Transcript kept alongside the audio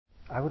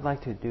I would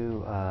like to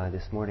do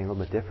this morning a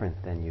little bit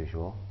different than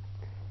usual,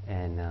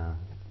 and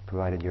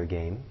provided your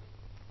game.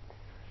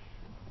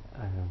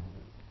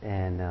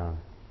 And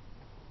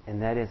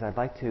that is, I'd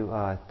like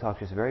to talk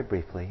just very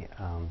briefly,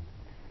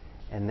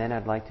 and then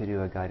I'd like to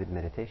do a guided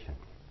meditation.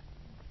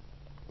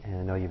 And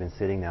I know you've been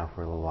sitting now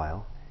for a little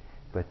while,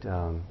 but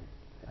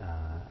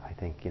I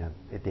think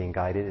it being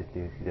guided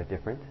is a bit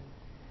different.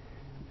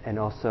 And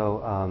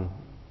also,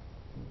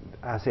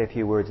 I'll say a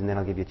few words, and then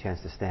I'll give you a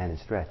chance to stand and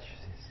stretch.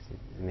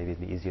 Maybe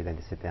it'd be easier than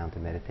to sit down to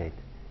meditate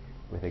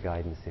with a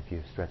guidance if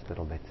you stretch a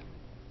little bit.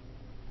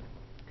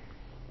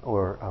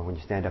 Or when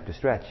you stand up to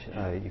stretch,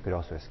 you could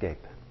also escape.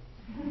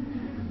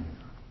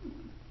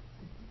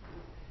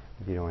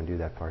 If you don't want to do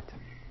that part.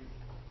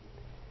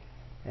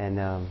 And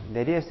the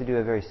idea is to do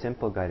a very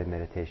simple guided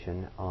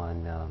meditation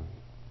on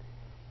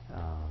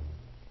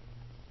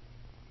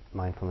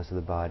mindfulness of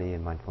the body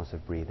and mindfulness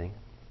of breathing.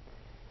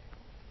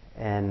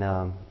 And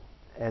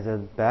as a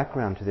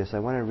background to this, I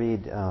want to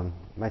read,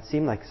 might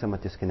seem like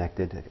somewhat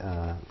disconnected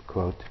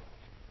quote.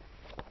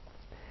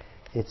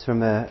 It's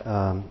from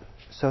a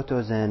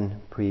Soto Zen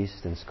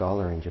priest and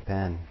scholar in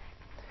Japan,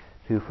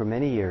 who for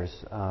many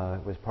years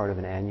was part of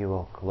an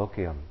annual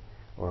colloquium,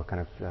 or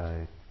kind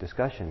of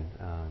discussion,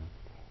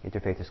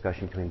 interfaith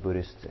discussion between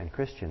Buddhists and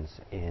Christians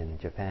in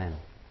Japan.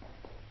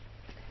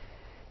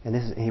 And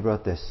he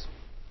wrote this.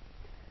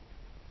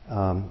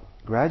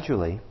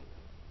 Gradually,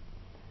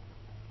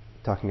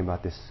 talking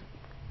about this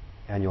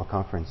annual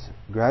conference,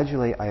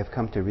 gradually I have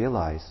come to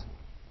realize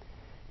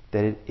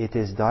that it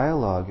is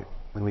dialogue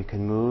when we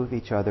can move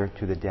each other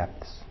to the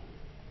depths.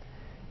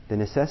 The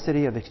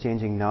necessity of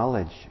exchanging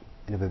knowledge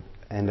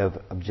and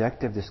of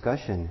objective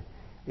discussion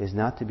is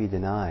not to be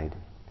denied.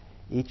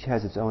 Each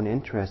has its own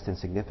interest and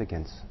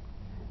significance.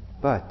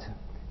 But,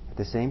 at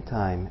the same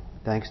time,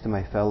 thanks to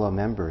my fellow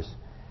members,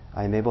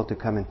 I am able to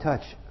come in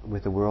touch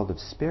with the world of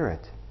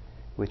spirit,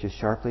 which is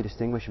sharply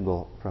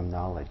distinguishable from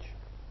knowledge.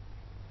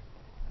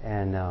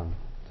 And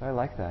so I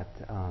like that.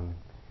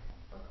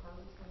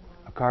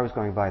 A car was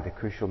going by at the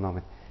crucial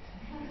moment.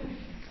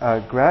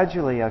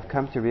 Gradually, I've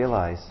come to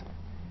realize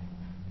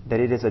that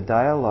it is a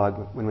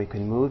dialogue when we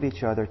can move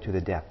each other to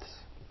the depths.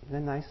 Isn't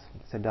that nice?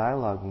 It's a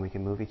dialogue when we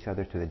can move each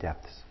other to the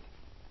depths.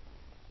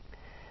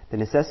 The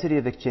necessity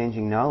of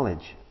exchanging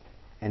knowledge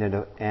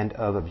and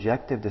of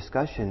objective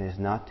discussion is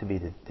not to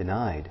be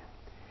denied.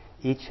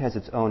 Each has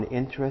its own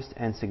interest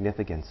and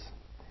significance.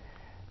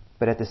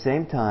 But at the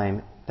same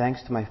time,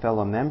 thanks to my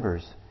fellow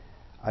members,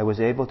 I was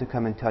able to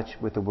come in touch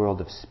with the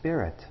world of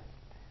spirit,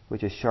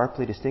 which is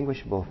sharply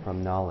distinguishable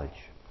from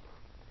knowledge.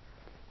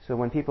 So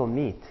when people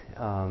meet,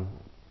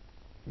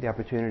 the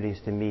opportunities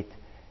to meet,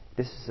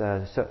 this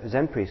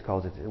Zen priest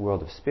calls it the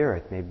world of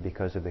spirit, maybe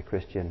because of the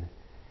Christian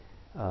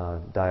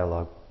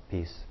dialogue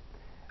piece.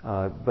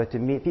 But to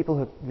meet people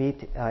who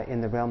meet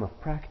in the realm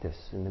of practice,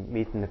 and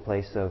meet in the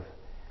place of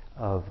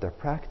their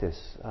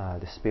practice,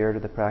 the spirit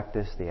of the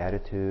practice, the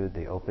attitude,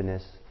 the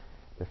openness,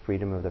 the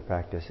freedom of the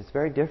practice. It's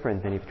very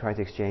different than if you try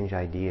to exchange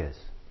ideas.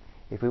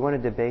 If we want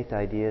to debate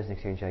ideas and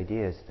exchange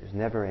ideas, there's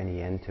never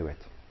any end to it.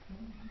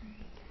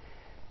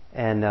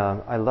 And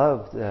I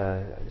loved,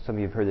 some of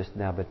you have heard this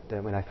now,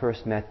 but when I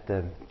first met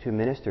the two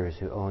ministers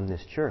who owned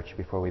this church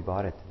before we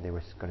bought it, they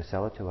were going to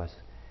sell it to us.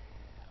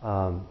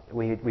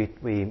 We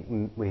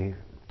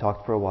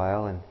talked for a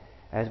while, and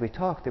as we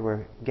talked, there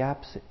were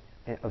gaps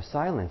of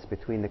silence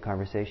between the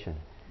conversation.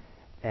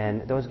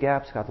 And those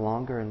gaps got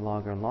longer and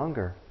longer and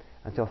longer,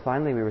 until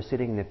finally we were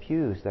sitting in the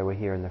pews that were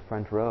here in the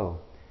front row.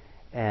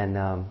 And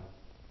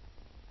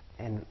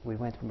we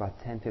went for about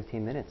 10,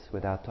 15 minutes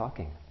without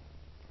talking.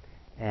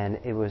 And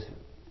it was,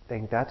 I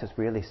think that just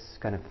really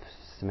kind of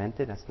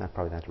cemented, that's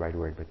probably not the right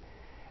word, but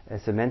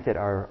it cemented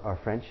our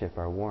friendship,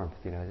 our warmth.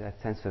 That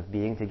sense of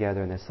being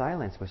together in the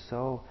silence was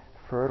so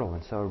fertile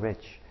and so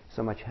rich.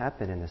 So much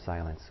happened in the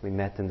silence. We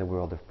met in the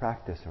world of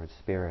practice, or in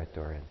spirit,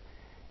 or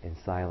in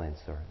silence,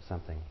 or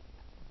something.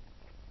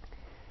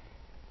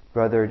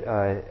 Brother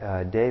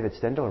David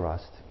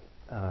Steindl-Rast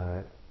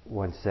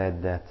once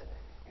said that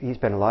he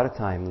spent a lot of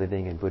time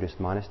living in Buddhist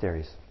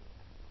monasteries,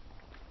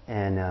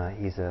 and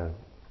he's a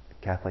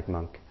Catholic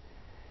monk.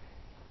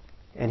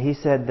 And he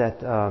said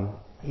that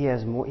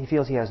he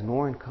feels he has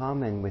more in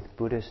common with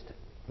Buddhist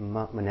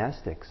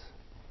monastics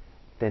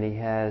than he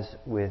has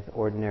with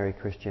ordinary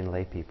Christian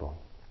lay people.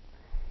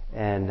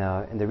 And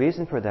the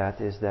reason for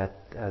that is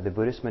that the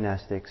Buddhist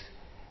monastics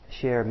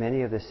share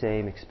many of the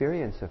same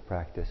experience of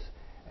practice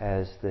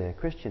as the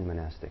Christian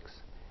monastics.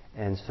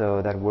 And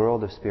so that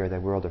world of spirit,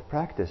 that world of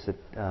practice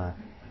that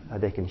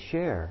they can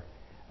share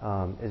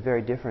is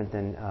very different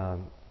than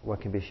what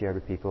can be shared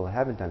with people who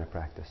haven't done a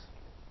practice.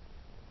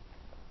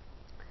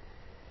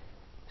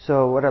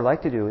 So what I'd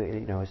like to do,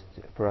 is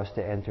for us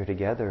to enter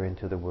together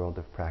into the world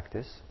of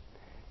practice.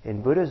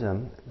 In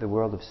Buddhism, the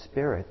world of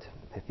spirit,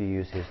 if you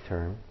use his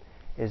term,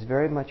 is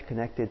very much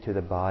connected to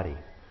the body.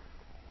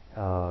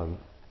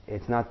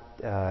 It's not,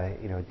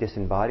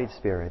 disembodied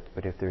spirit,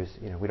 but if there's,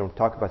 we don't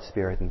talk about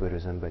spirit in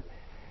Buddhism, but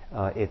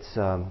it's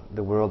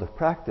the world of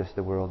practice.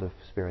 The world of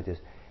spirit is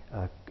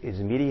is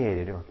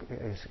mediated or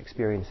is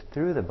experienced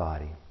through the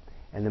body.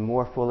 And the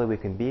more fully we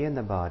can be in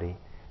the body,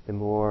 the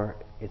more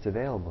it's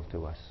available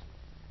to us.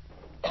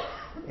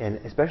 And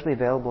especially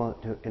available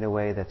in a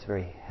way that's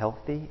very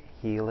healthy,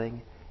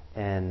 healing,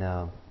 and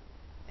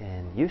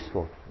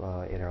useful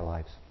in our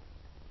lives.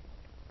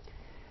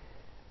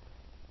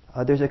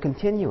 There's a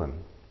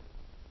continuum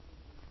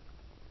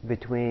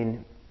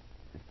between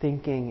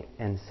thinking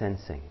and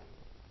sensing.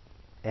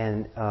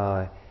 And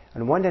on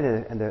one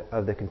end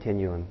of the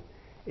continuum,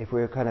 if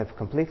we're kind of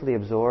completely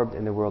absorbed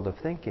in the world of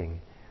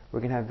thinking, we're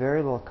going to have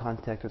very little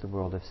contact with the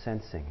world of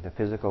sensing, the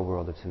physical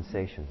world of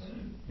sensations,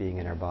 being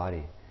in our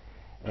body.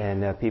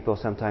 And people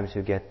sometimes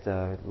who get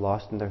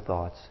lost in their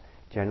thoughts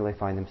generally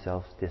find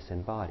themselves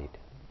disembodied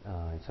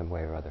in some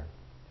way or other.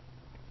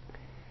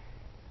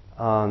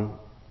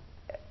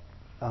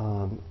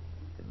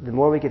 The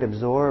more we get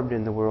absorbed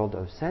in the world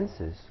of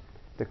senses,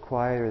 the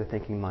quieter the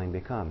thinking mind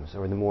becomes,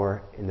 or the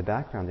more in the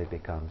background it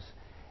becomes,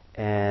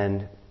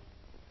 and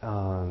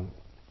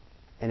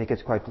it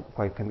gets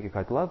can be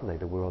quite lovely,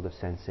 the world of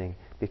sensing,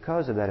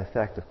 because of that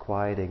effect of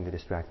quieting the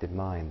distracted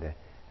mind,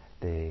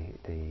 the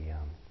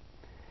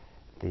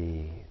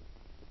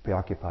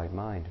preoccupied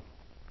mind.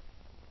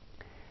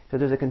 So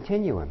there's a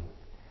continuum,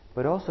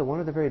 but also one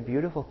of the very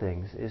beautiful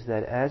things is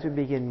that as we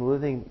begin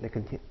moving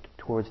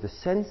towards the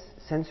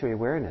sensory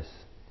awareness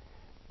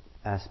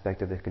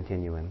aspect of the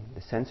continuum,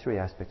 the sensory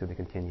aspect of the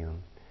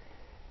continuum,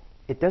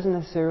 it doesn't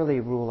necessarily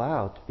rule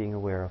out being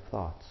aware of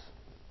thoughts,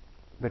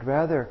 but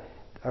rather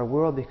our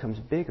world becomes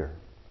bigger,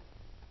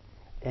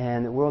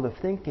 and the world of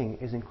thinking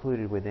is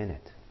included within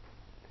it.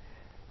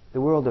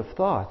 The world of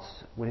thoughts,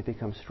 when it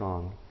becomes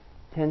strong,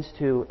 tends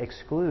to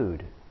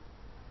exclude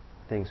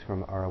things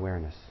from our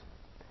awareness.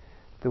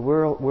 The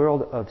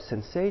world of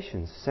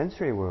sensations,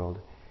 sensory world,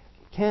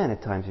 can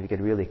at times, if you get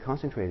really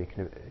concentrated,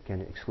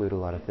 can exclude a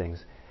lot of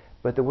things.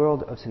 But the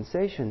world of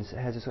sensations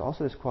has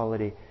also this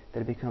quality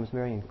that it becomes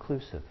very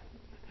inclusive.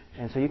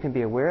 And so you can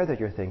be aware that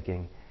you're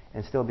thinking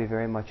and still be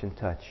very much in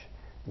touch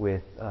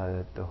with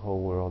the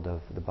whole world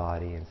of the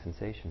body and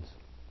sensations.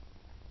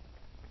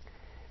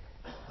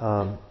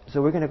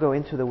 So we're going to go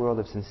into the world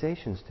of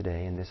sensations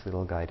today in this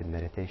little guided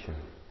meditation.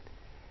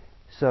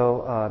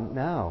 So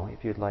now,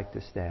 if you'd like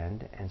to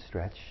stand and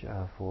stretch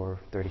for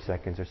 30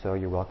 seconds or so,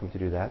 you're welcome to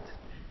do that.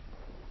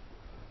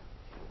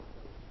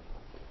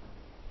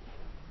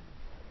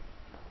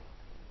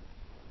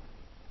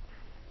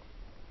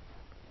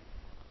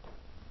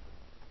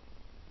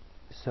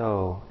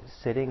 So,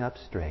 sitting up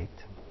straight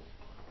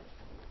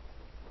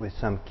with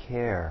some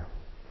care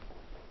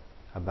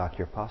about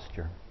your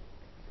posture.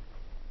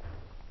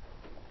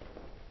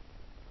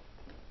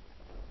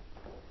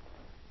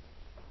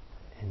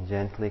 And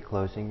gently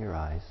closing your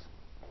eyes.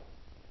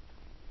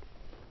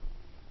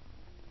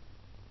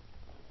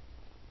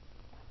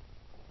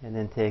 And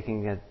then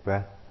taking a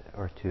breath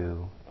or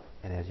two,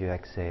 and as you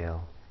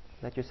exhale,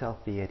 let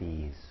yourself be at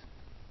ease.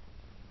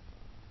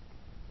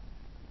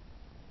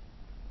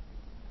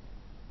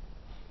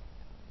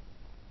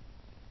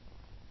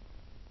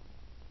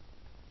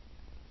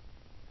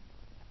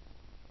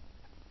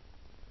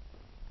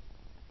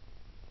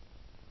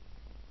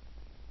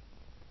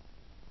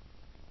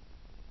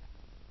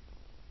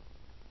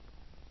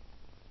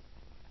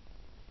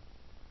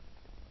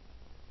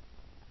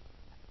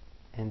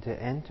 And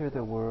to enter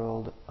the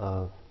world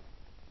of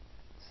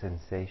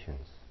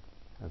sensations,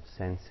 of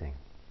sensing,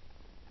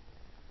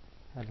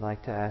 I'd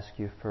like to ask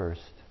you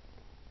first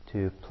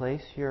to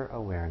place your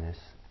awareness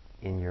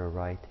in your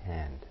right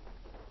hand.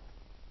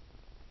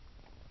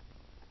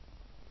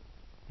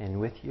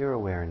 And with your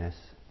awareness,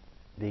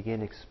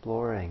 begin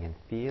exploring and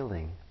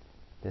feeling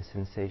the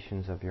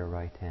sensations of your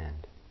right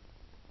hand.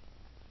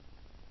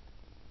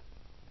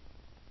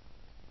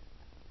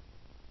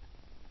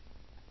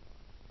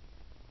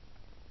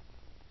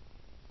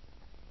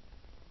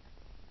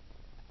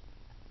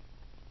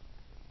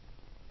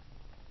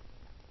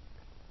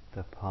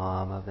 The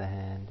palm of the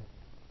hand,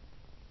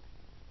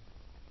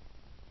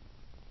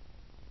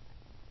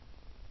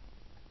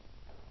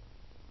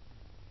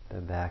 the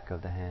back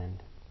of the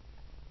hand,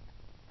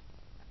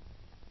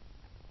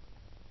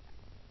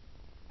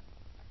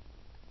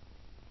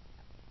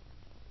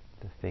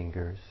 the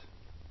fingers,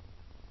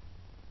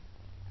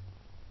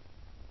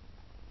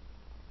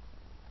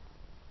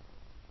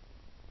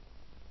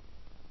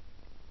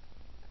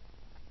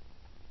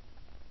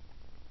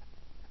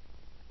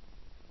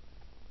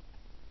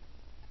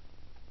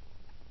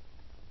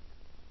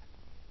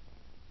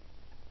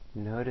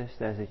 notice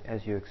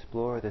as you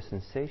explore the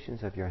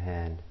sensations of your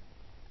hand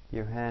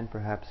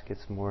perhaps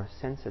gets more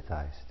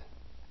sensitized,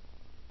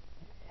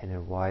 and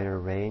a wider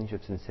range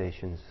of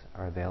sensations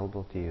are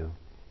available to you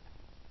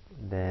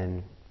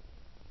than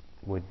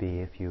would be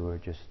if you were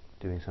just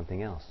doing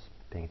something else,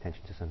 paying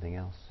attention to something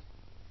else.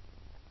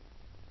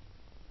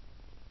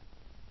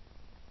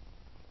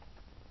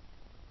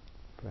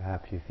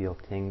 Perhaps you feel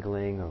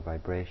tingling or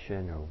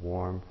vibration or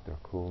warmth or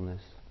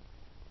coolness,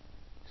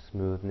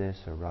 smoothness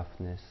or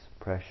roughness,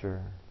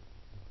 pressure,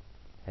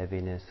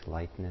 heaviness,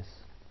 lightness.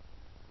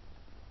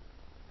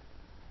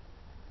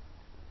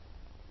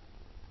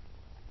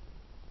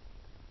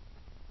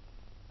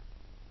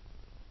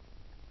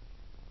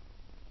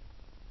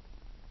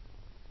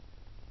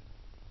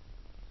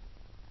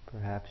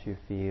 Perhaps you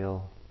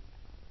feel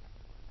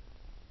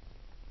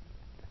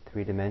the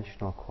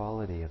three-dimensional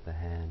quality of the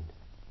hand,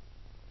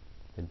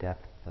 the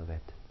depth of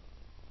it.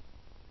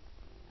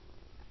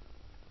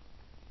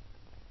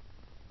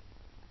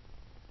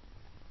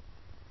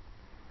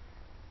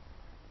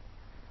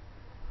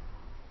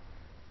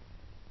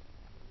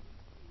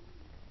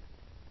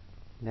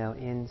 Now,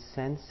 in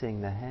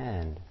sensing the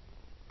hand,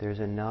 there's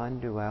a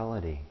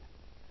non-duality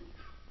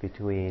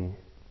between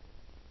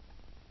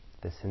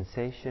the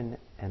sensation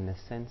and the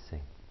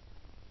sensing.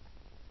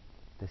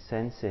 The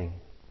sensing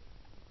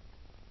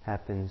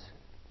happens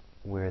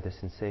where the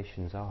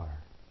sensations are.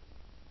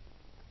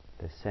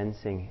 The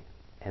sensing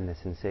and the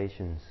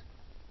sensations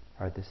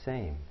are the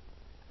same,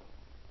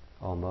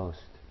 almost.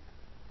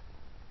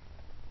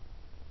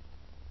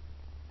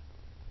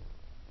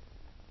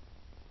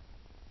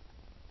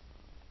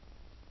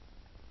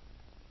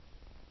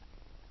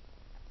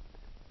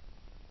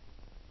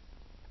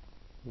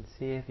 And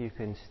see if you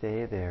can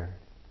stay there,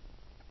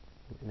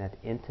 in that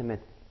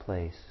intimate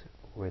place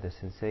where the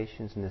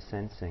sensations and the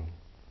sensing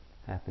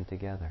happen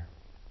together.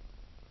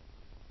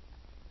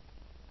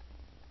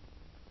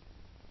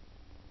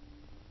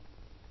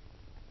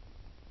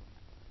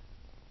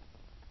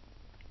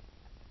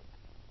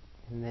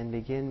 And then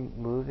begin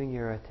moving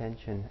your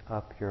attention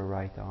up your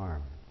right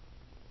arm,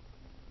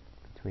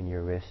 between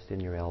your wrist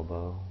and your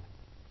elbow,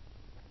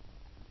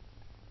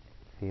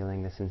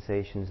 feeling the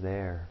sensations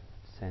there,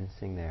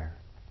 sensing there.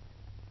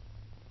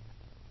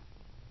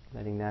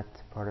 Letting that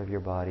part of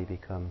your body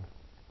become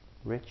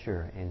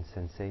richer in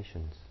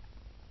sensations.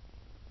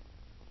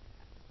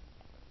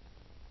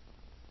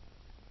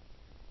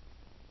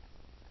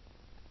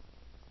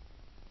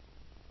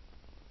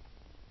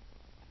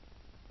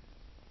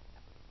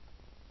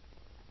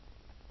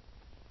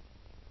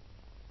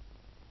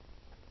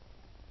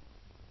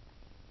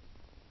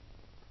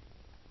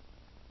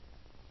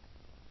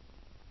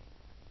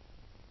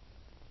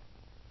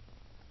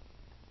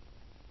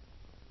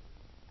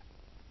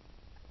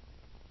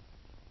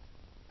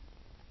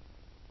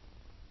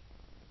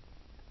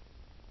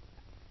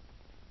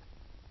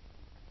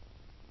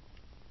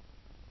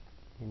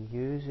 And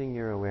using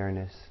your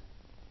awareness,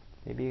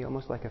 maybe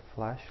almost like a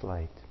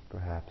flashlight,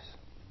 perhaps,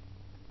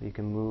 you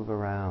can move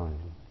around,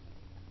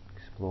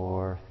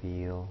 explore,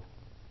 feel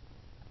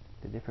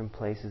the different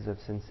places of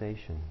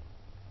sensation.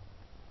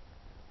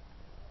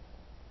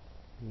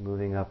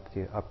 Moving up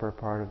the upper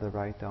part of the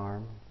right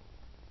arm.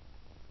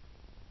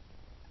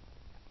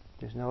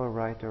 There's no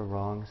right or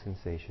wrong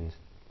sensations.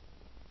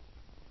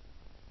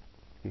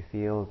 If you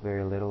feel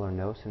very little or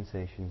no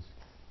sensations,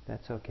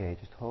 that's okay.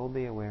 Just hold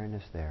the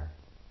awareness there.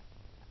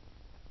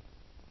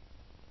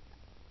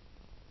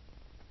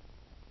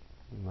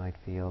 You might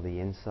feel the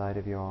inside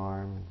of your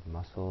arm,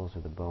 muscles or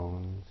the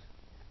bones.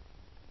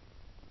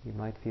 You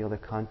might feel the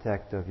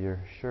contact of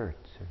your shirt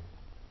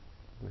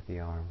with the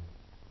arm.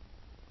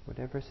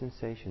 Whatever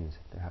sensations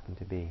there happen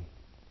to be,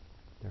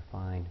 they're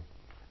fine.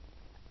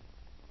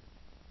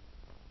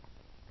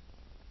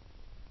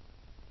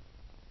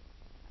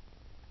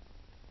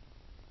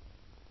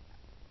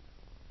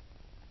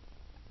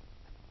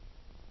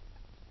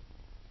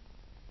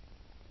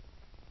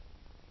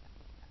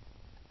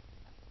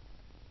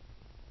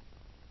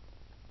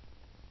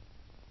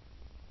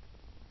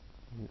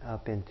 And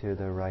up into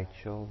the right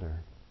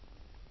shoulder.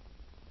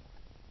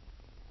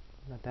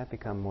 Let that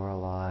become more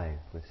alive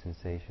with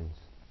sensations.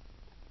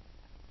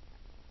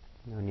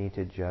 No need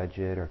to judge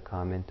it or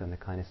comment on the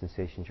kind of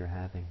sensations you're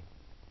having.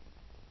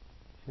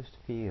 Just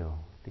feel.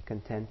 Be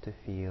content to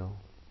feel.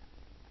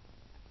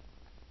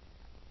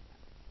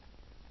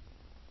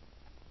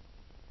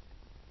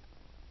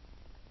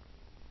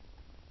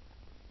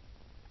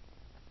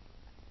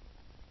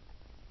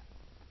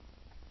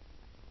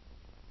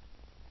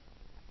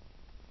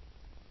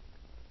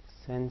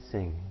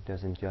 Sensing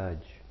doesn't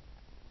judge.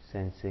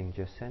 Sensing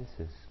just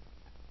senses.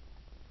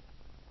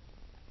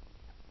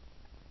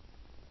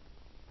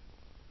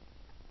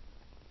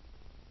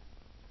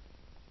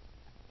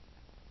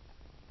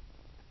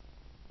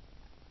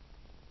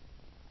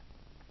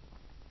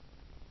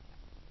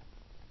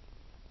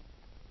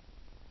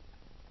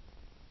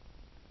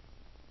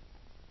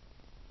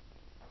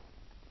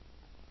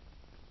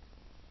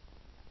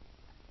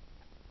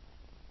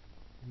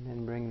 And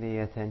then bring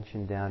the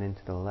attention down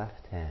into the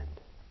left hand.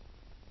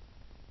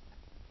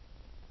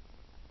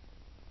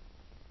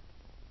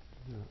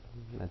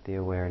 Let the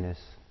awareness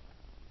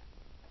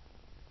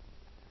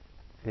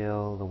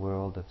fill the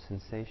world of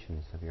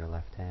sensations of your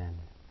left hand.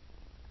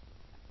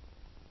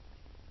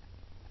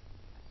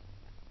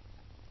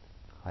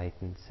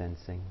 Heightened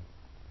sensing.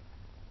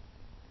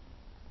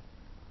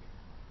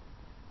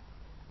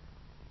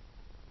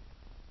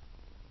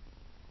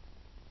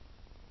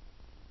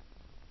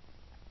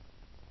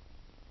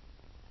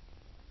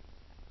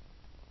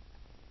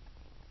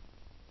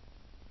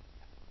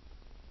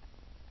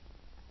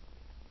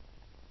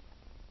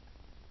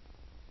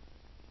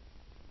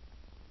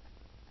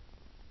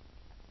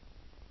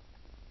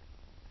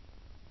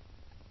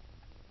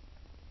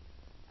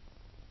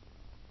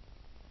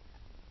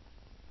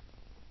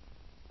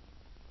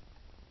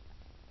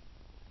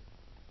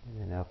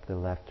 up the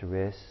left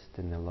wrist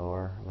and the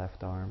lower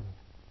left arm.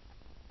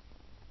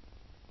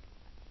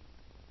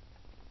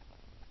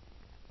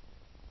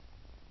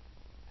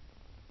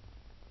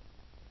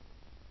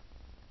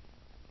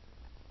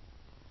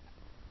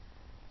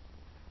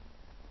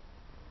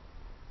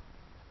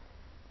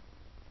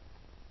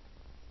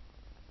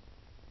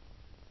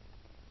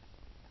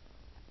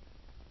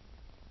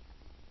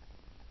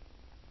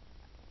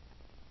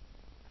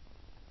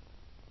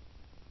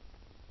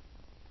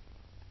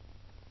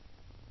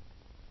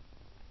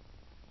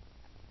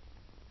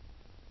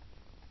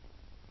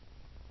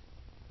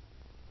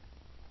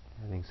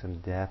 Having some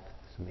depth,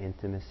 some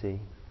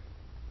intimacy,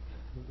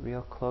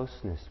 real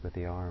closeness with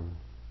the arm.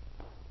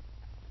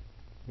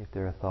 If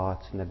there are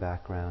thoughts in the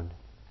background,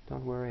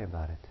 don't worry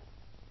about it.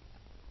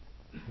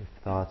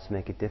 If thoughts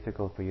make it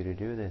difficult for you to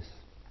do this,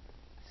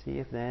 see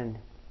if then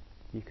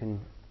you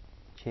can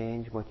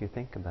change what you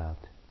think about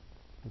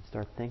and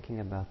start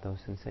thinking about those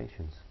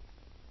sensations.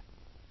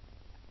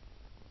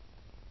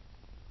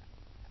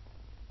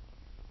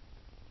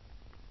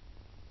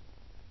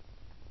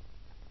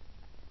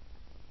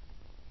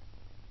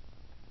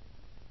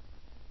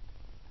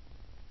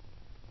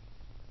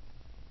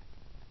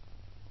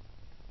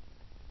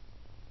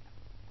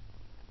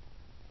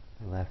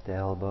 Left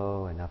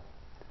elbow and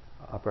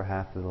upper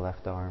half of the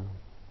left arm.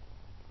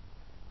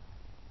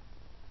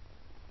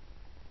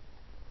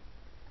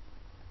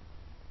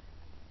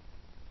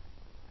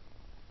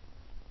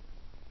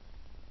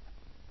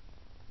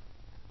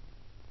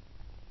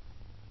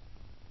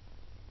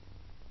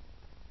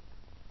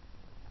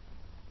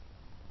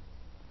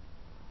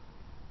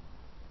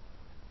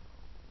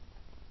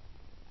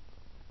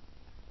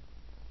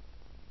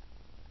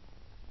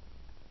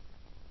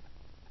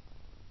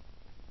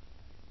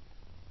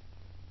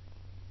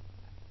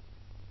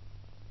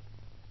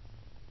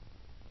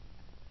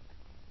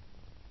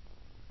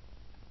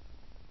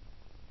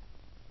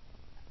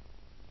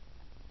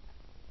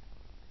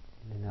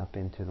 And up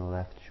into the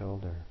left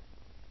shoulder.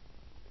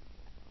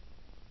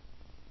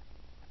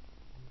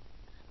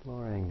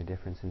 Exploring the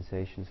different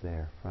sensations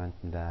there, front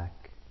and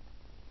back,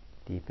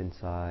 deep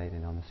inside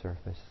and on the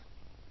surface.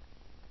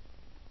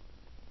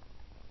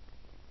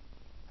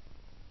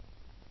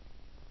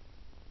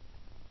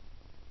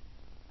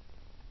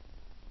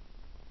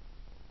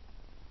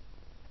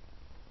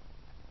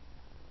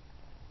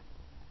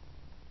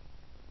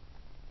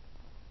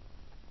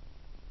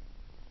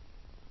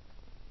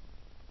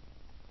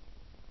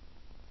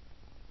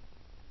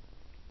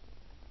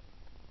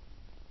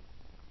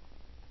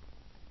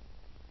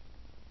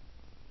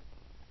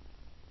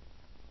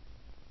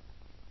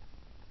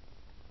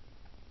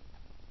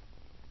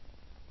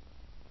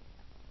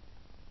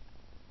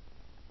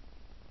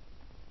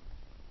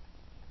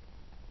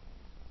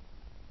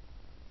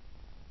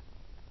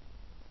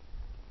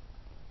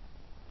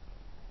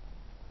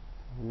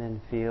 And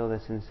then feel the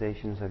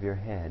sensations of your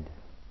head.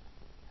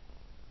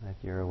 Let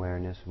your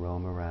awareness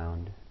roam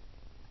around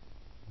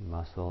the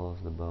muscles,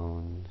 the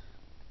bones,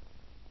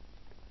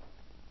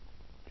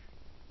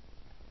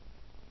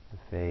 the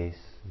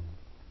face, and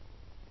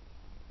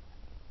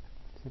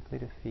simply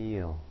to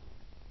feel.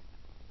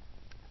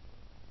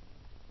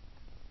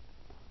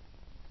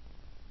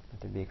 Let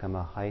there become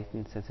a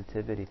heightened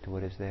sensitivity to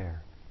what is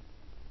there.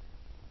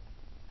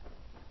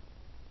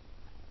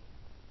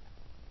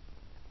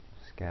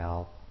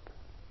 Scalp,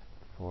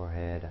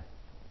 forehead,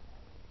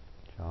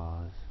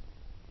 jaws.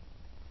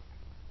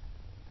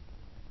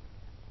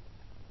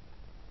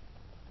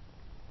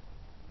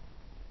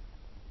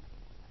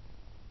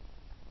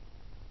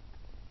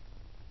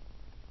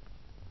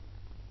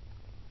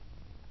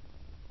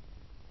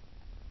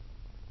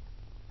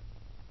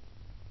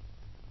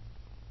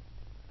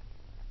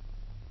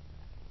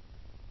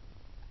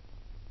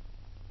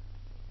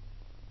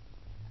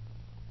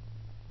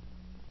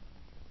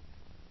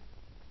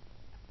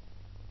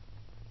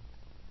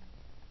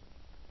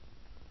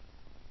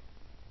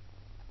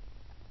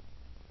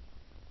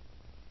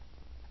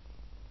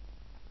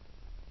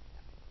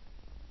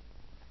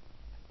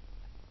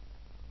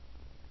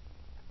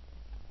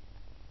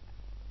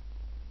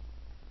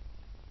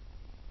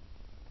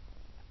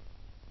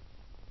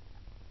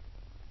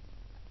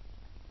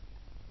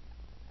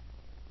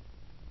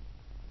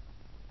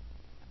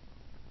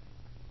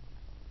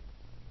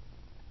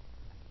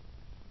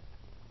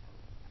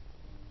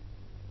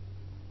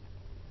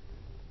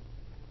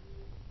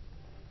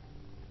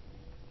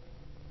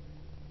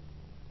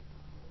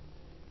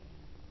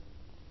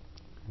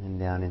 And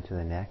down into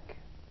the neck.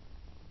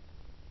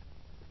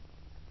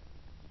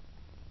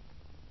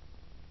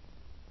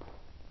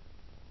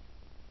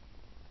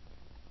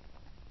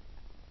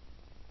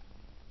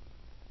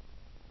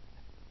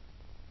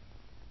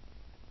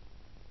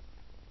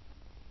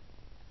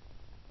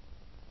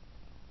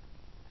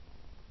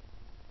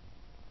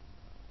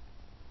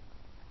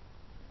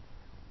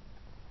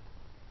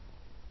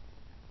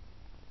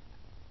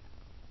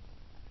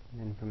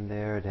 And from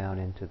there down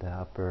into the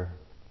upper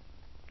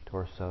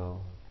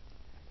torso,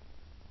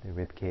 the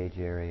rib cage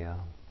area,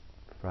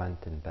 front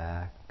and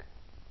back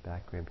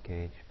rib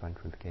cage, front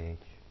rib cage,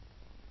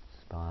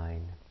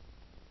 spine,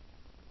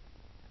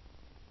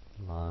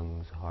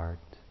 lungs, heart.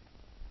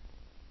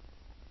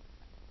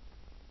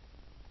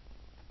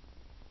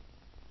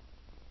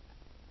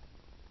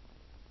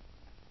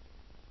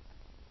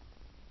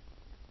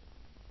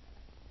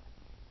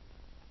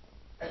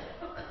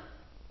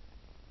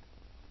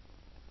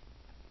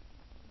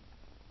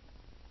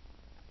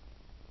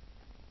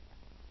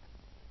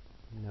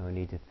 No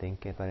need to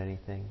think about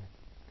anything,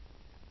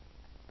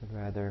 but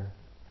rather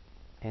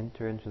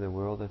enter into the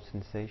world of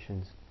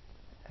sensations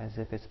as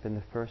if it's been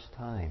the first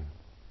time.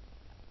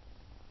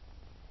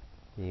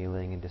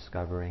 Feeling and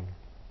discovering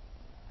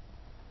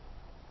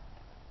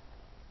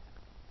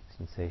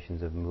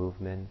sensations of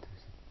movement,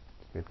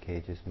 rib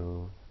cages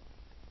move.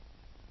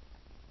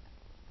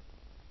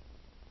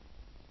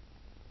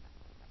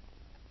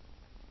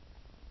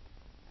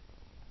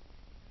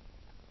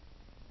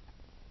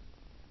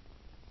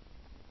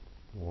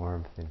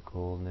 Warmth and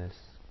coolness,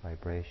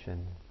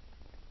 vibration,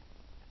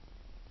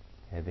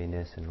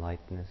 heaviness and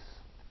lightness.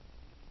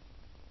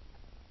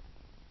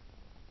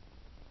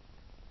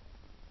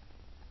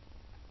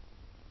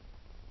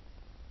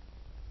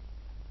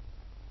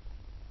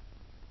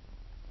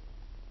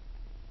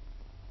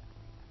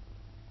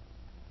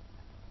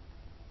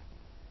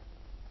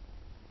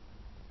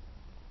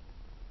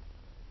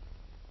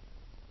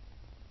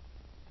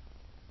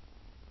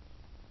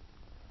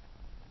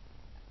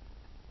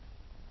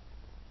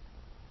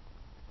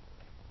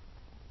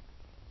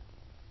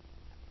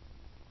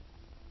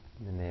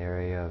 In the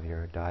area of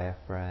your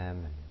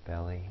diaphragm and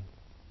belly.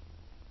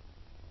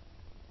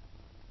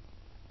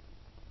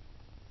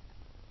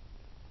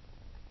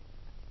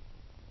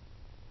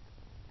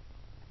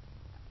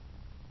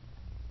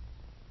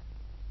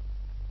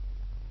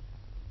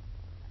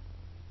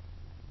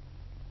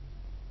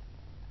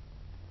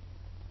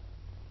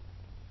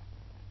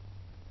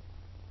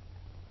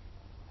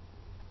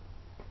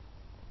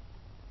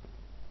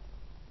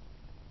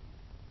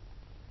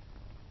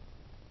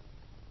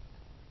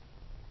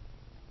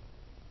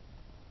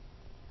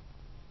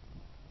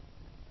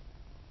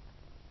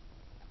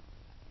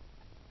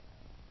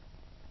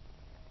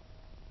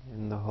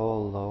 In the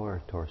whole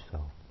lower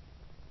torso.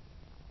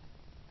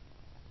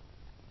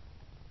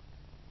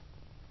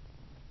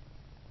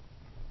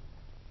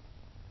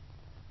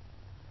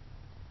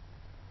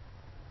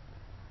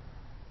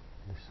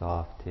 The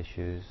soft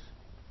tissues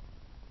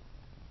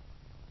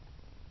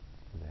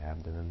of the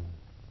abdomen,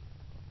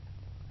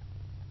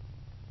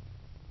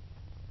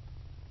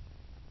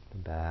 the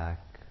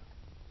back,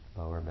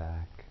 lower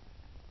back,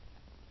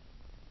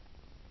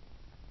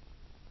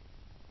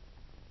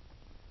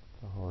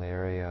 the whole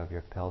area of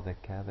your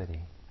pelvic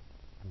cavity,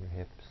 your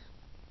hips.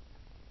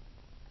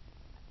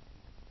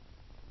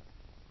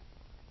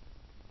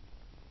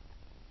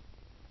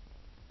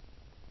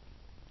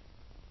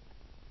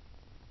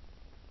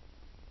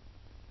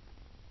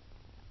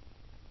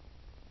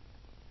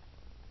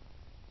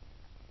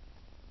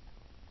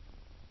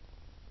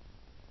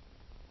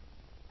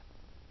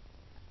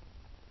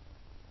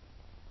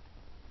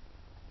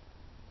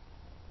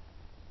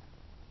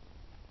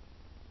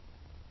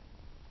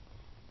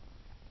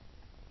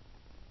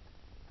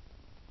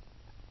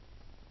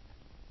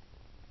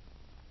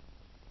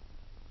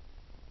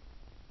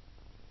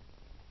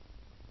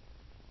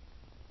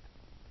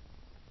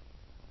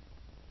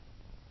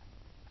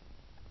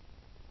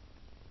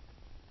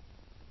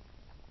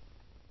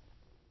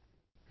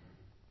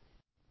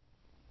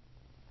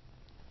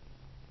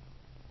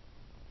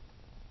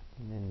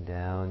 And then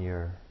down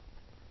your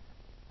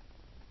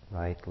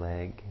right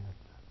leg,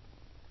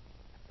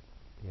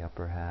 the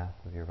upper half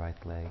of your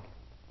right leg.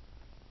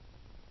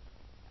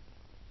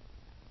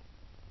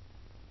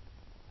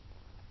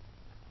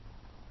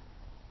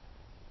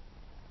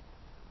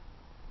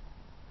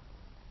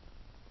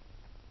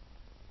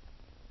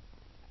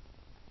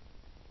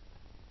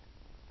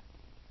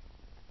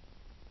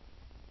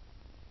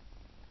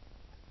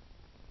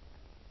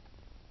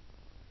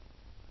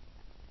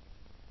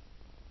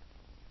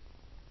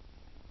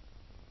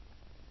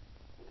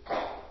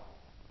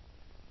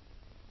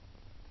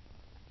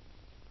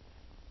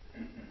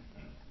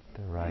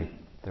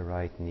 The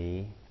right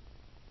knee.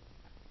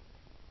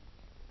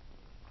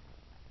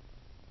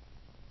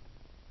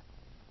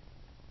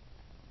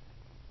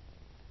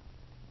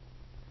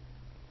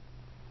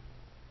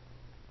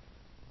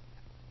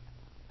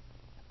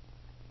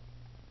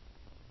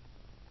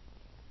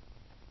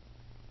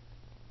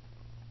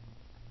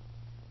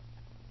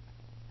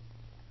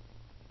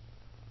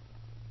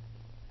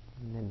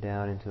 And then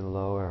down into the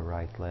lower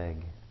right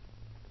leg,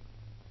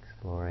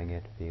 exploring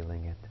it,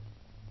 feeling it,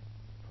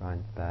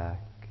 front, back,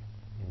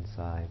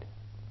 inside.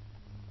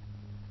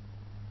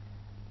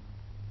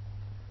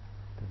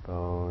 The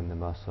bone, the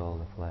muscle,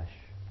 the flesh.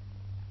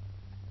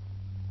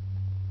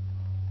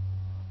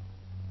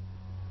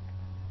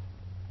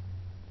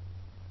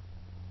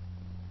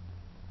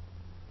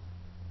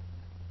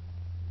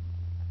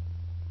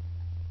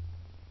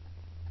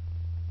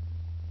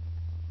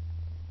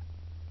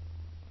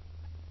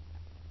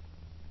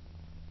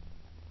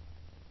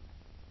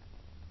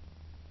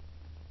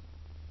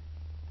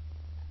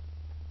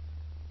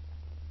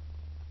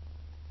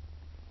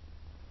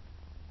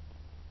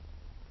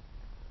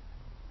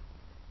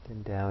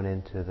 And down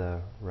into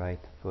the right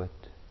foot,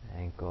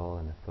 ankle,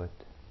 and the foot.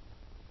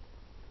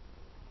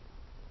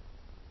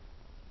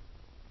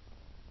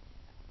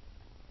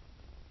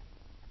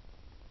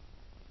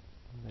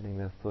 Letting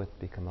the foot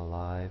become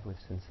alive with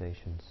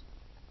sensations.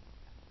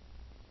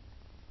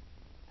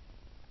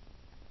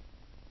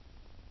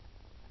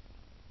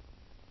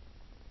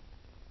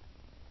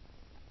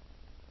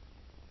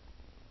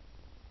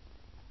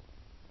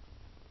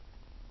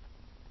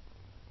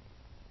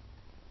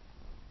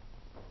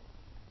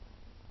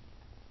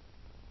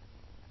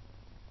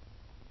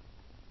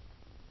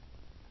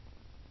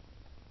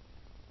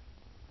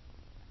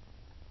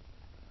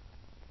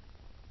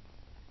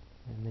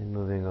 And then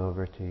moving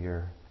over to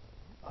your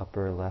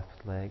upper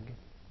left leg.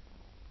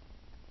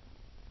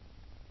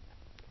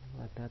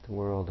 Let that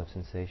world of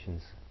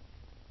sensations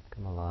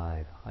come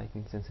alive,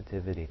 heightened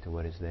sensitivity to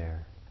what is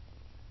there.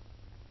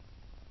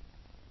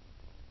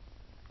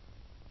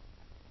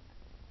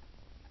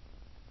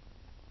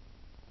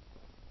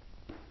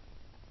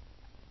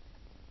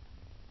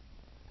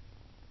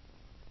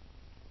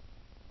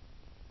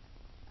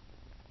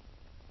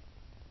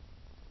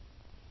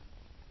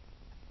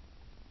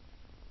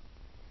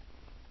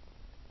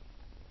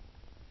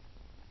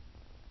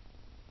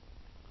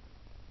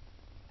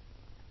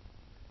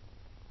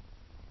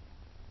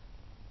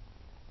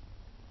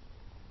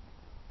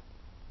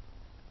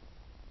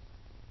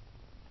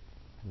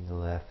 And the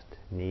left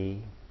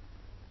knee.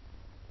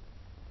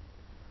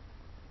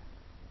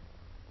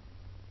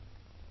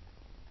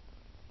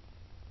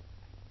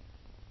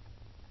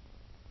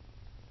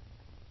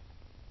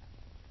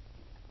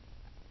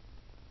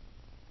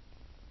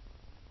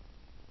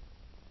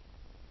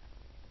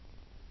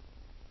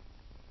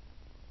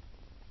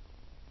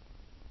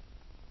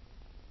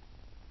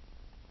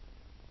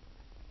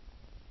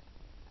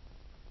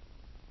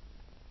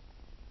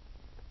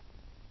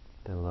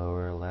 The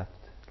lower left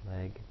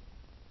leg.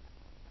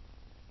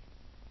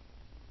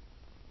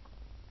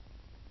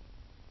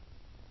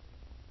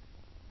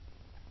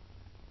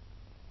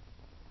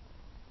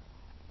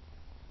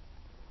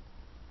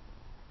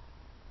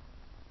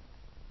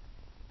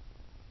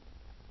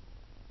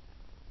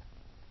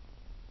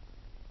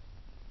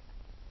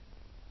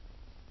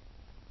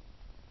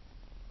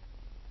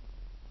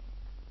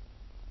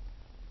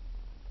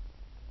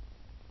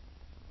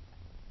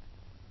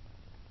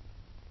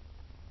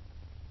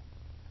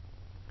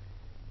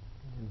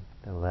 And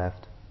the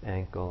left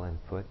ankle and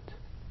foot.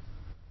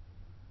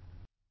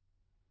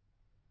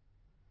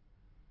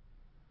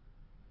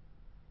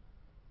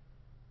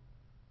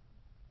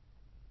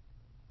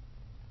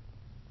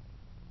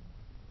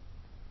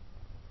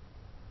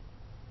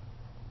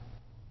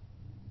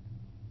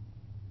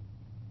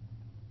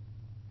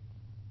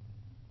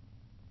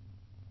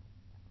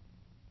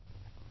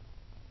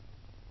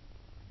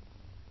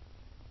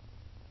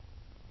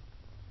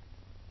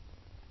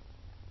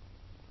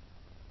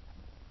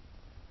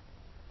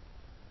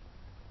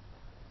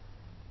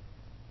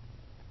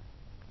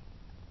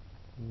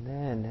 And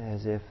then,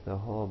 as if the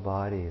whole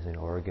body is an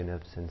organ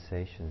of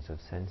sensations, of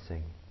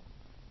sensing,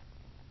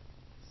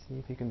 see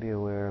if you can be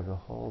aware of the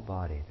whole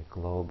body, the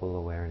global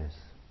awareness.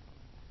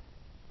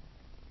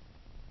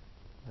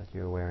 Let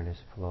your awareness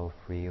flow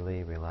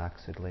freely,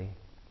 relaxedly,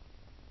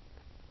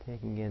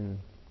 taking in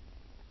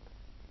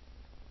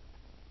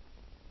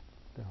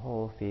the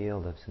whole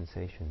field of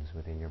sensations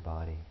within your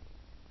body,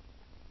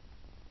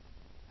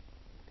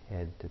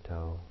 head to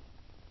toe.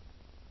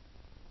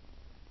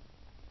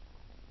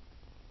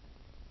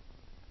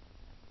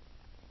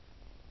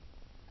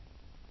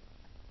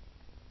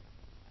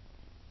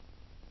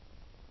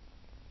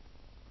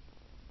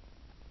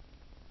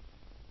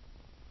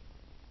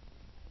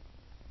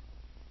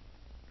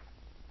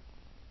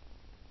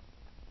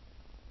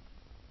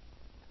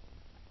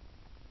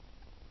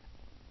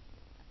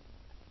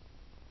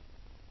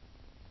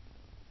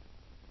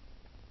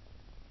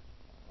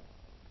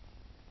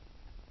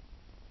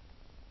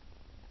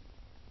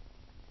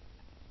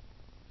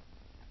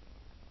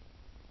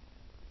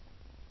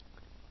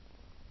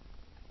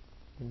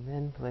 And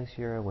then place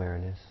your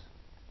awareness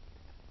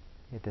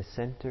at the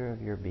center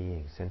of your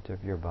being, center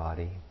of your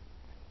body,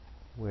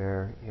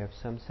 where you have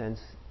some sense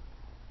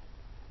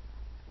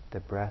the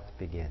breath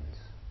begins.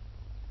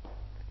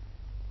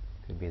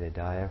 It could be the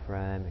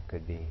diaphragm, it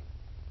could be,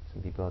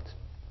 some people it's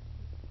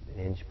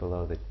an inch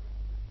below the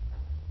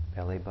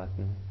belly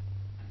button.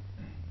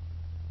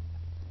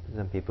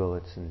 Some people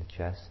it's in the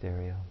chest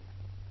area.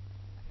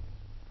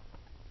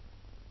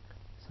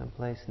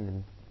 Someplace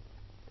in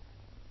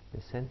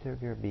the center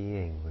of your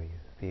being where you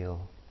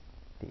feel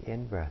the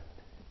in-breath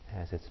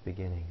as its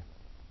beginning.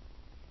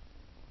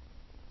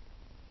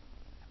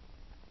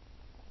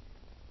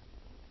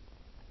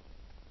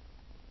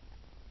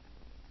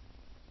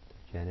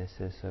 The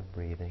genesis of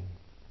breathing.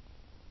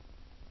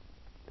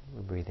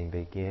 Where breathing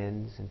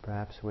begins and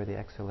perhaps where the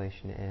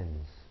exhalation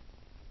ends.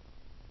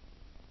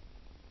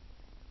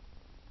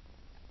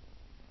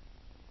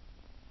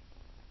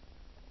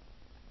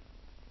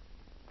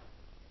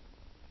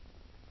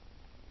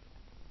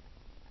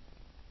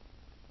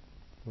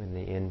 When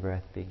the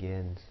in-breath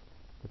begins,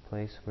 the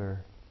place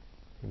where,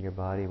 in your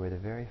body, where the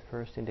very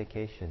first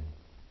indication,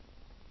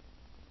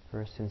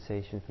 first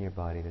sensation from your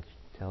body that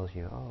tells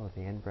you, oh,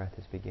 the in-breath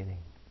is beginning.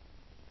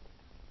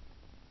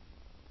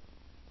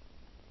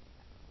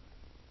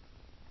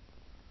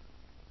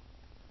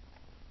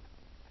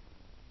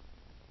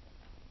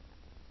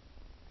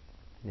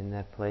 And in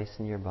that place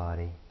in your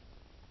body,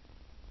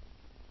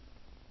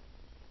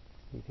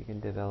 see if you can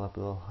develop a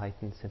little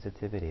heightened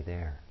sensitivity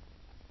there,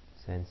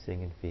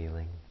 sensing and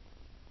feeling.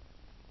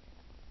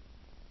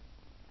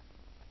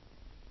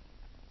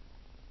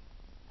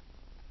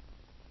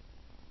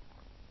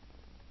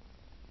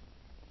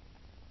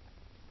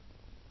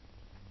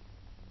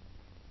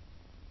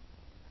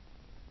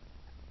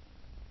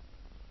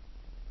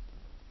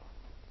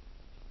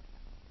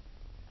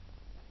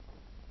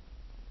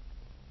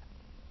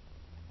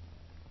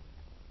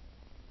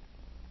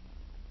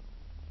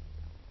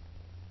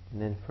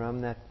 And then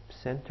from that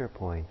center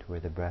point where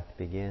the breath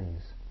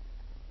begins,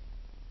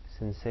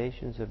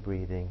 sensations of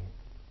breathing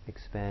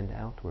expand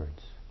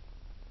outwards.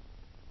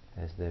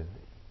 As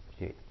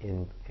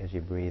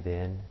you breathe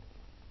in,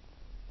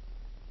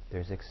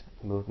 there's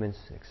movements,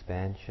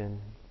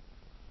 expansion.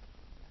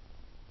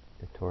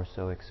 The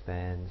torso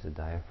expands, the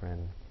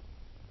diaphragm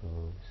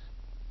moves.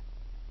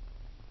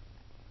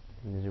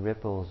 And there's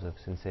ripples of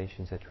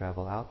sensations that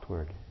travel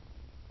outward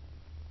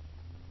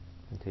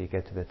until you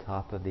get to the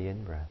top of the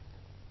in-breath.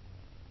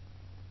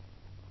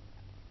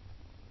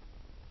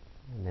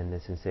 And then the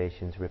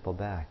sensations ripple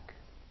back,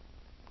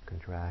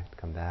 contract,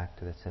 come back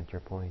to the center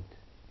point.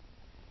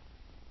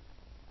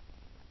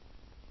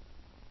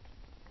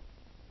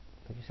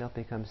 Let yourself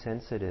become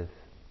sensitive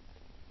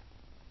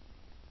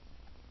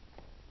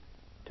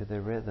to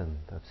the rhythm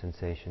of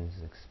sensations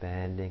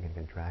expanding and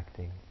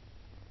contracting.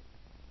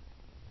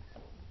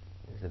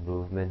 As the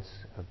movements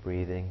of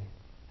breathing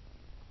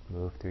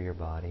move through your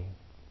body.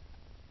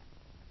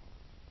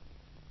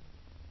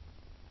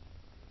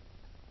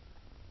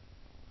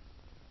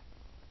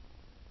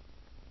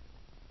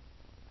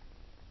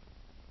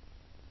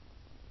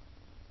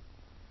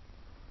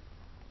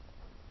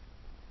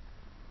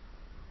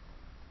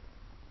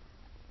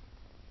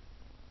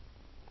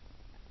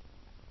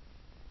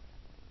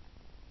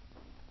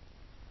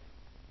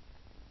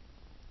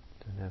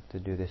 Don't have to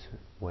do this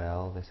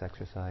well, this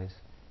exercise.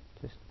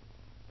 Just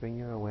bring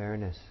your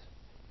awareness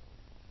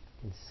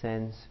and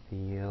sense,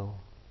 feel.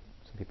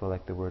 Some people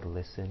like the word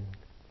listen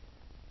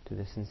to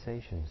the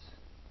sensations,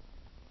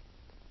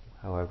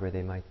 however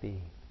they might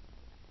be,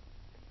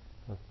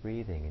 of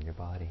breathing in your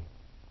body.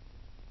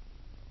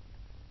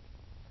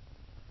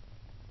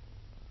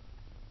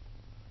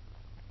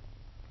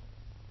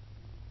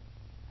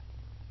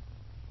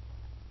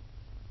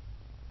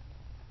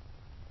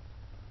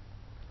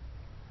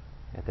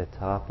 At the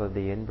top of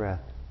the in-breath,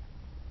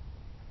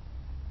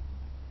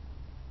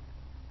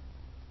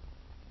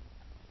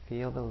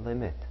 feel the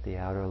limit, the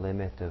outer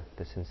limit of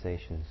the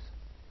sensations,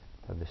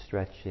 of the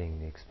stretching,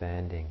 the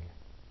expanding,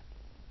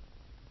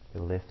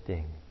 the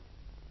lifting,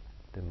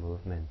 the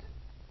movement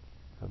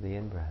of the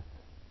in-breath.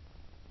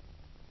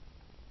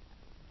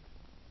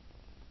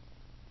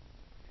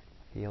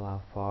 Feel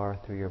how far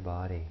through your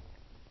body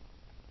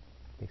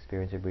the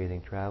experience of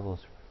breathing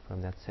travels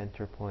from that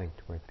center point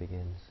where it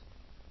begins.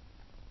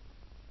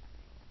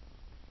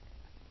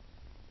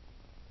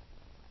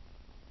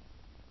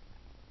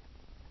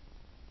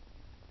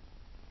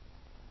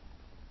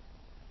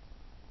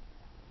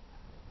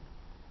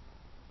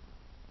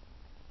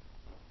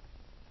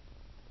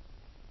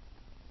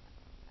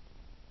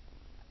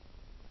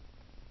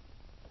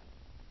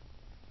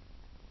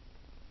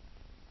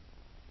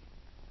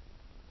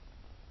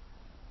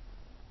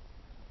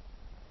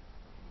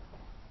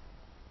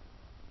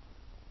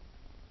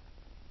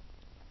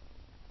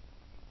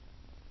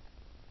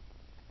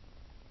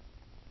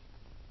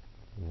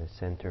 In the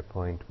center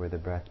point where the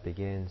breath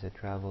begins, it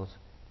travels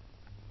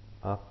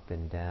up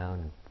and down,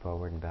 and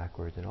forward and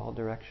backwards, in all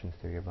directions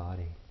through your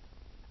body.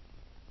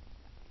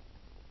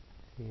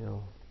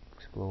 Feel,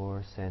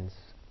 explore, sense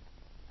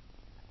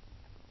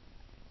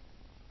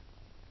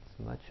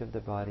as much of the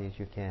body as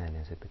you can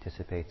as it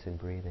participates in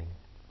breathing.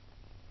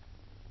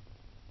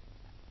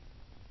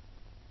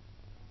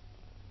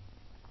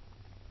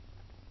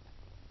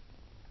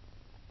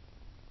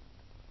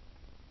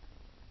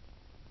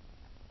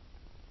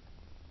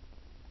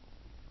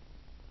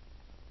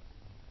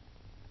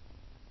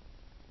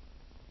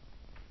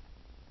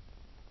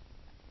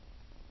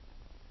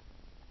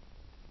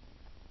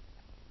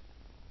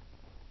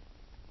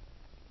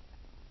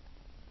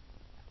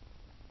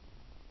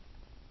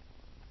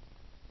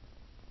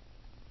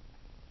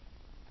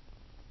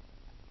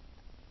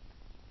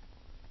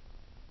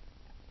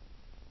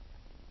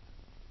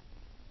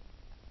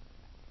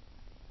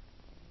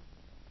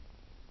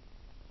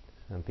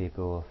 Some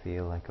people will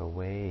feel like a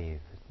wave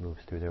that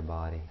moves through their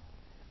body,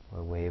 or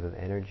a wave of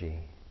energy,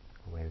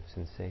 a wave of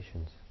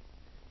sensations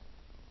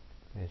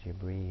as you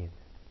breathe.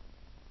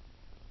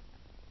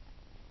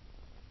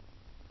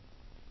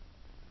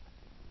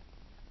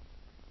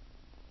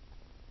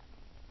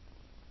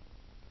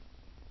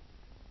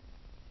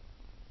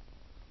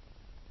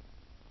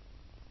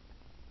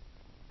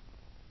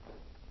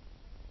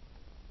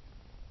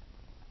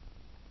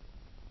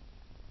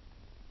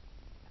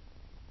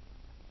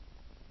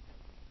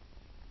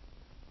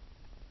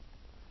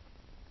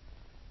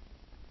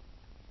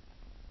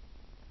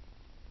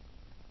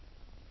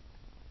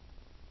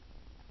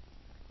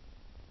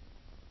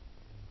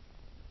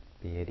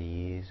 Be at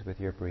ease with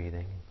your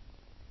breathing.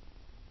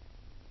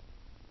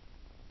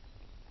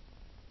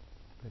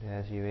 But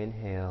as you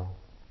inhale,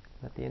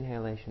 let the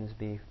inhalations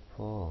be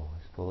full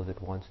as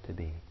it wants to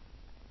be.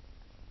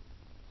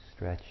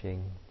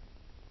 Stretching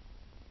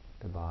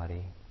the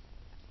body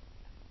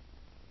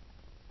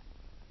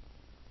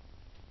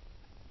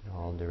in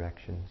all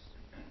directions.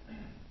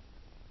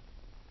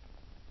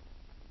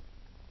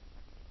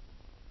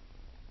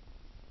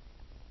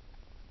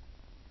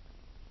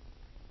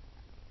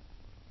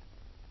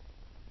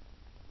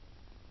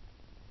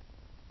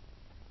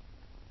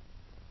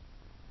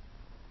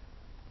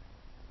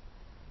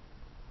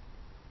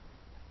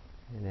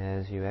 And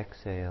as you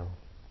exhale,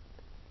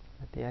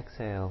 let the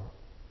exhale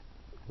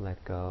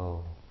let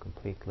go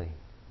completely.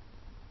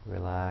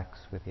 Relax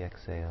with the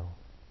exhale.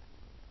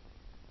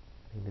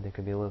 Maybe there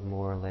could be a little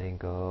more letting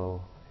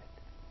go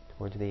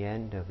towards the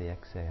end of the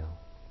exhale.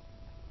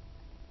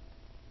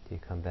 Do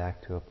you come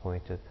back to a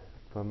point of,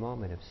 for a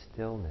moment, of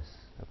stillness,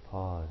 a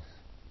pause?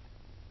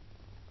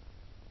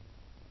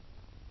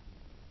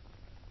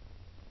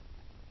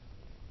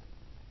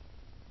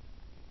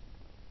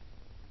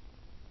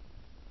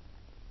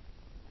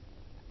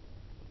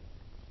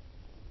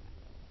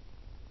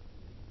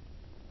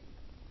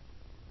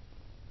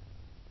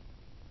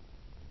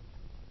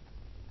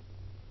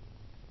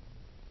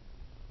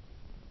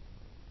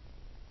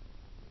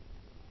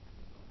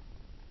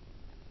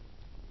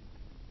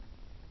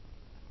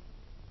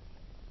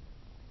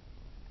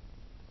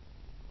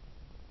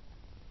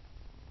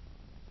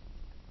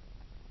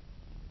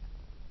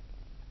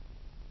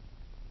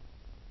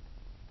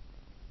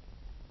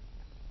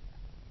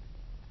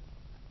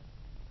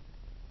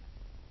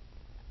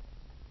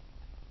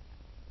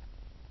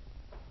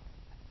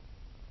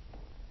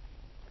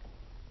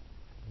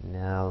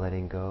 Now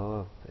letting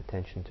go of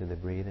attention to the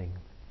breathing.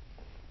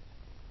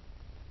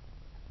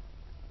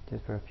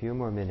 Just for a few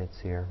more minutes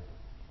here.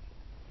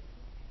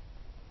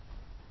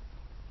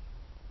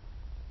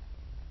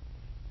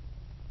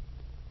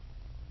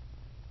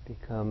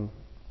 Become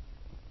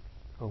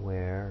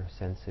aware,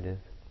 sensitive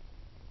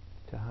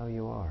to how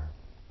you are.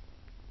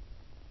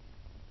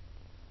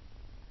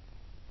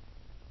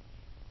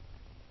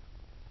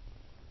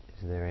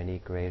 Is there any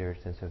greater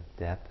sense of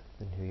depth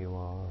in who you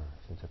are, or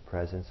sense of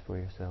presence for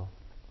yourself?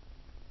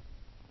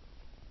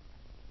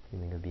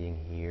 Feeling of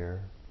being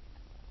here.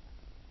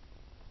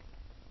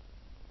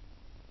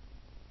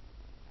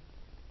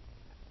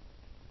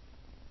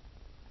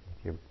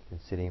 If you've been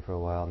sitting for a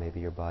while, maybe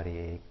your body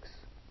aches.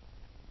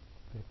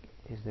 But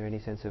is there any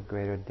sense of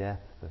greater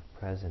depth of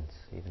presence,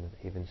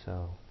 even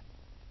so?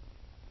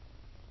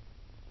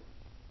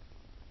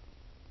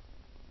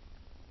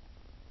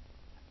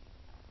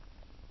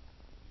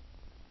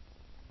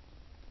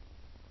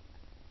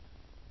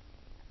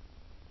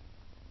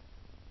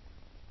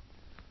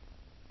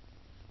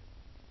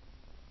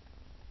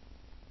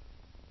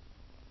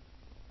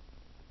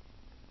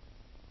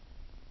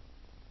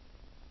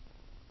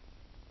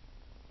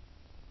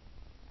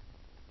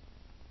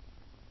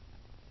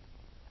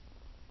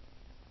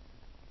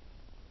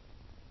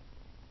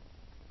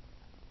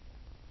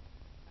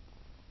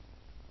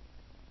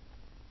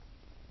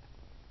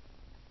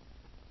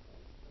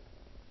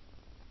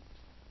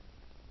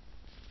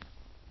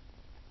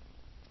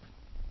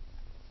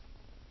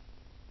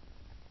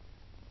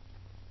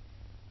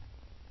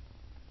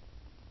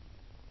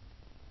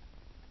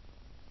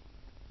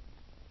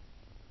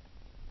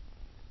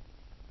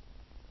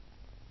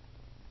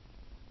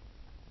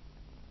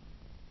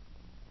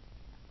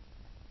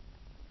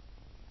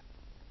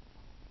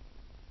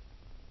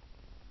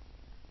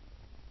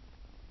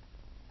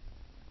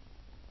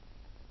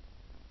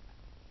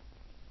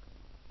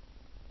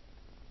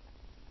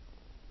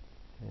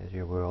 As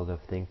your world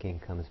of thinking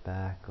comes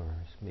back, or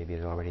maybe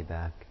it's already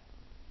back,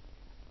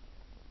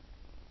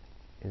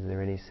 is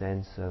there any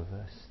sense of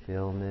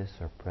stillness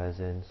or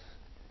presence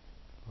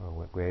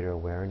or greater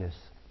awareness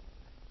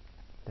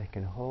that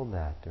can hold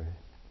that or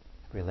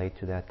relate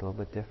to that a little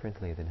bit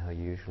differently than how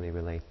you usually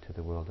relate to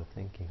the world of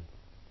thinking?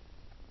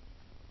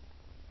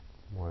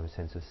 More of a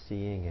sense of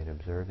seeing it,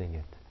 observing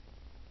it,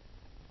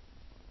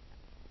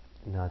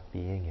 not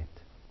being it.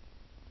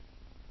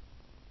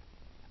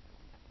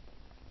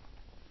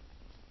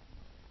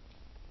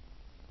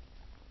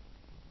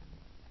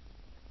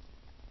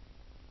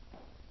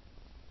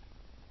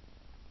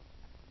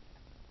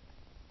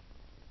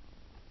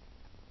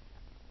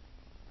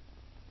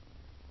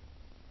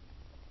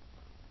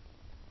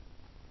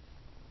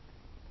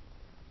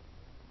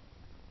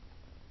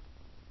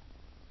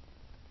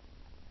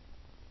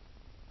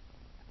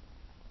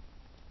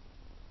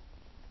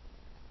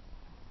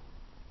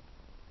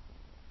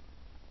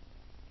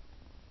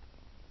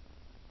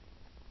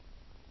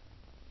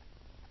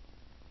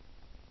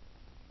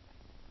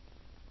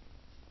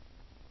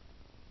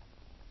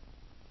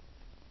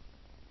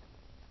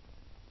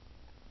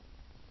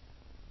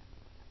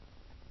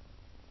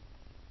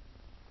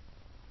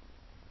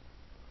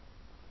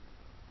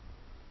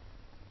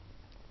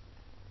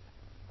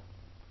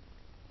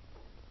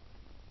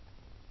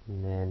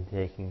 And then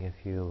taking a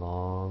few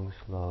long,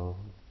 slow,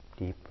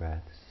 deep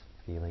breaths,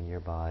 feeling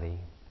your body,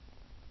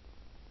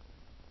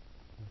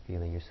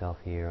 feeling yourself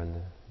here in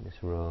this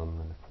room,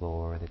 on the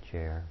floor, or the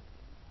chair.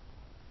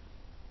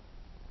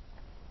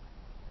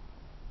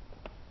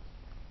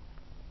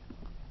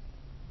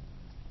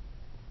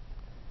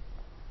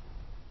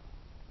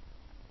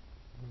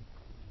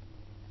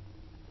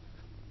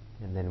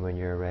 And then when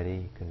you're ready,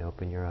 you can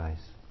open your eyes.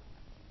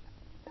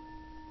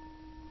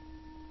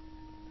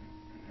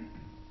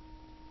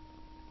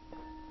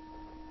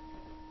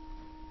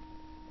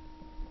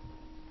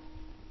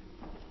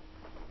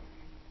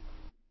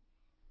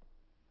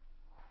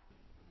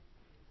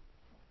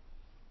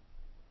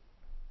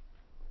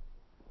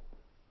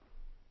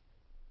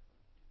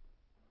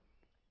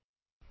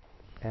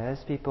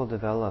 As people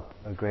develop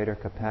a greater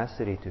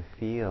capacity to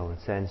feel and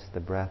sense the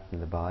breath in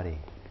the body,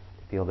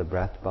 to feel the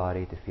breath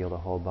body, to feel the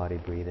whole body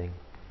breathing,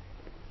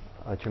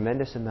 a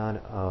tremendous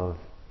amount of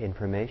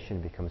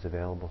information becomes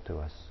available to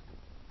us.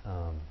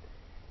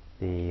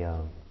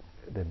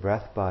 The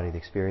breath body, the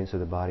experience of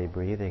the body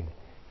breathing,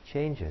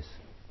 changes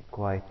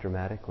quite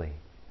dramatically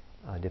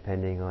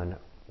depending on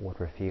what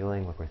we're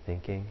feeling, what we're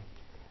thinking,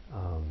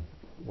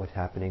 what's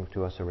happening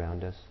to us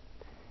around us.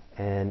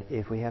 And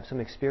if we have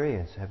some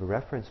experience, have a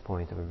reference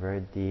point of a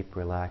very deep,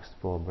 relaxed,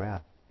 full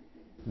breath,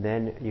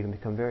 then you can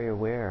become very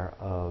aware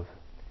of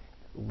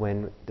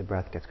when the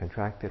breath gets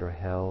contracted or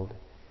held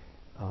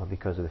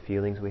because of the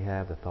feelings we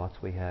have, the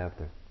thoughts we have,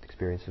 the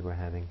experiences we're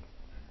having.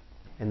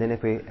 And then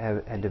if we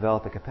have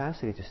developed a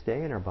capacity to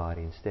stay in our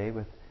body and stay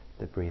with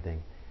the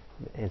breathing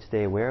and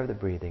stay aware of the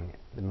breathing,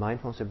 the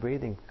mindfulness of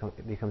breathing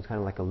becomes kind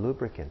of like a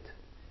lubricant,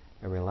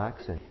 a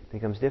relaxant. It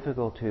becomes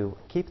difficult to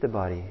keep the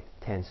body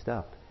tensed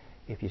up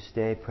if you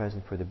stay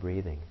present for the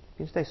breathing.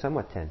 You can stay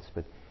somewhat tense,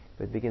 but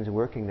it begins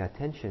working that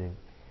tension,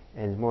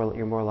 and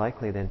you're more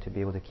likely then to be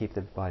able to keep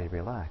the body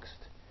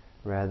relaxed,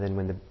 rather than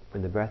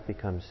when the breath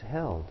becomes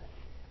held,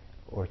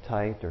 or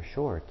tight, or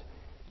short.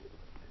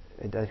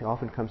 It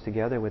often comes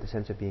together with a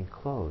sense of being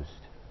closed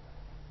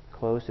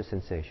to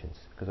sensations,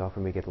 because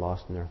often we get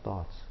lost in our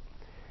thoughts.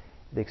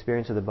 The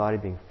experience of the body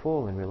being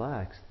full and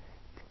relaxed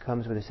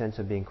comes with a sense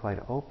of being quite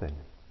open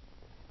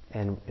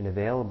and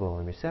available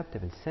and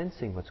receptive and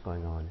sensing what's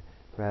going on,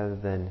 rather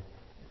than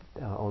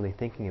only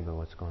thinking about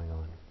what's going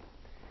on.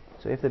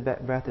 So if the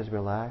breath is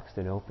relaxed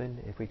and open,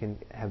 if we can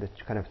have this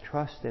kind of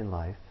trust in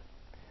life,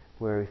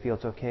 where we feel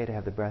it's okay to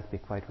have the breath be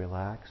quite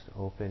relaxed,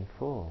 open,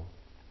 full,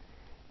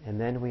 and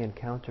then we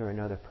encounter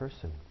another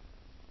person,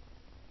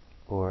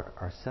 or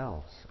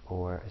ourselves,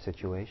 or a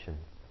situation,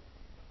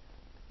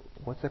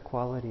 what's the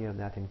quality of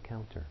that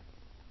encounter?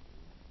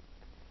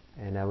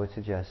 And I would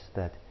suggest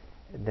that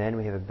then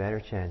we have a better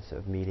chance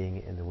of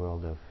meeting in the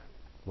world of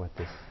what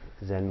this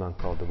Zen monk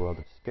called the world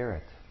of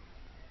spirit,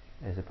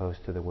 as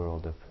opposed to the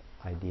world of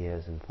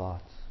ideas and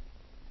thoughts.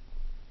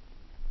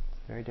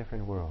 Very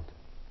different world.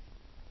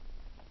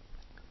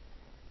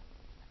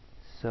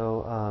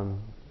 So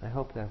I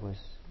hope that was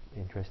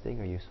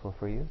interesting or useful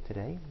for you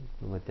today,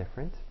 a little bit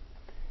different.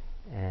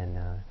 And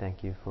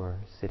thank you for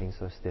sitting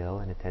so still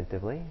and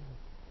attentively.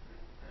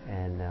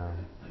 And it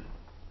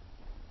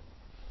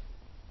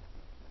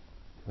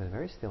was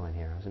very still in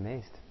here. I was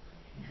amazed.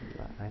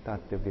 I thought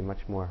there'd be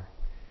much more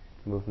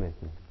movement.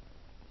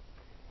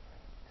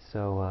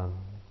 So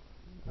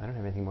I don't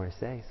have anything more to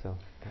say, so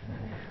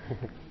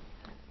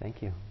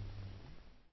thank you.